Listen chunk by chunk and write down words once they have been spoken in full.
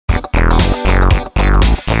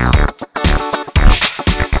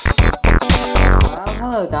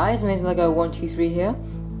guys, Amazing Lego 123 here.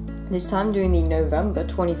 This time doing the November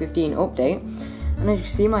 2015 update, and as you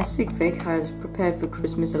see, my sig fig has prepared for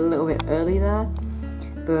Christmas a little bit early there.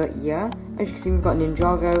 But yeah, as you can see, we've got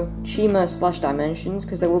Ninjago, Chima / Dimensions,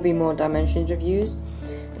 because there will be more Dimensions reviews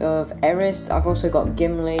of Eris. I've also got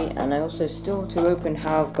Gimli, and I also still to open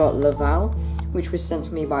have got Laval, which was sent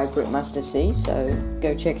to me by Brickmaster C, so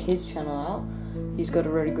go check his channel out. He's got a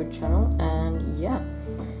really good channel. And yeah,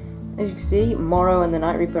 as you can see, Morrow and the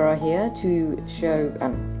Night Reaper are here to show,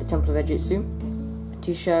 and the Temple of Ejitsu,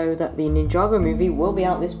 to show that the Ninjago movie will be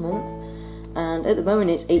out this month. And at the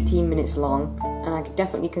moment it's 18 minutes long, and I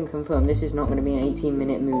definitely can confirm this is not going to be an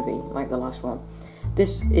 18-minute movie like the last one.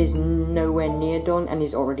 This is nowhere near done and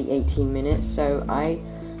is already 18 minutes, so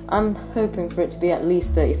I'm hoping for it to be at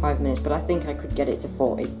least 35 minutes, but I think I could get it to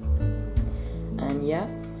 40. And yeah,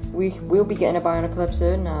 we will be getting a Bionicle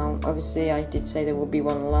episode. Now, obviously I did say there will be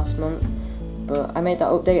one last month, but I made that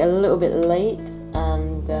update a little bit late,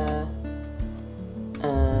 and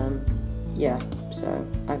yeah, so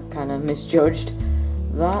I kind of misjudged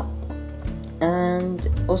that. And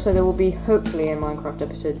also there will be hopefully a Minecraft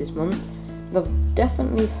episode this month. There'll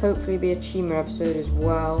definitely hopefully be a Chima episode as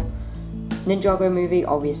well, Ninjago movie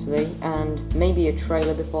obviously, and maybe a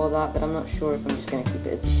trailer before that, but I'm not sure if I'm just going to keep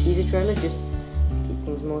it as a teaser trailer, just to keep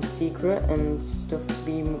things more secret and stuff to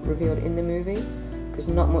be revealed in the movie, because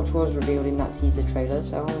not much was revealed in that teaser trailer,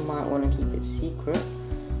 so I might want to keep it secret,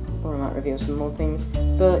 or I might reveal some more things.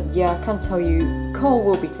 But yeah, I can tell you, Cole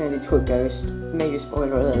will be turned into a ghost. Major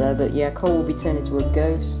spoiler alert there, but yeah, Cole will be turned into a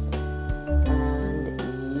ghost. And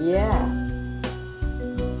yeah,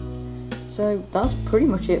 so that's pretty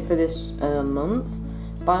much it for this month.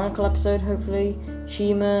 Bionicle episode, hopefully.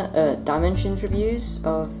 Chima, Dimensions reviews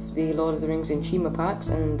of the Lord of the Rings in Chima packs,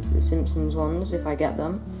 and the Simpsons ones if I get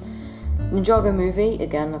them. Ninjago movie,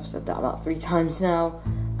 again, I've said that about 3 times now.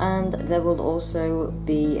 And there will also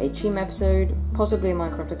be a Chima episode, possibly a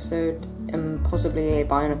Minecraft episode, and possibly a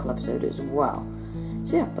Bionicle episode as well.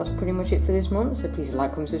 So yeah, that's pretty much it for this month. So please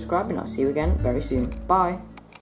like, comment, subscribe, and I'll see you again very soon. Bye!